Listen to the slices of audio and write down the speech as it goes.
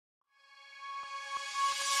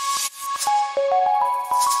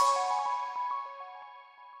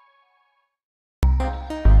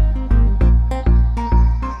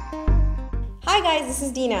Hi guys, this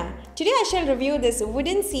is Deena. Today I shall review this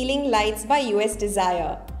wooden ceiling lights by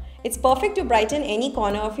DZIRE. It's perfect to brighten any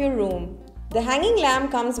corner of your room. The hanging lamp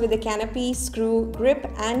comes with a canopy, screw,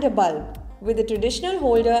 grip and a bulb. With a traditional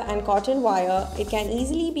holder and cotton wire, it can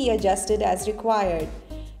easily be adjusted as required.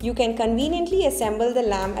 You can conveniently assemble the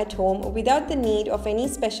lamp at home without the need of any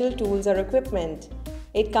special tools or equipment.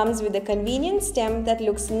 It comes with a convenient stem that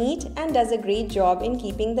looks neat and does a great job in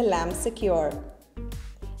keeping the lamp secure.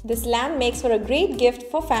 This lamp makes for a great gift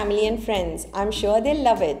for family and friends. I'm sure they'll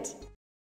love it.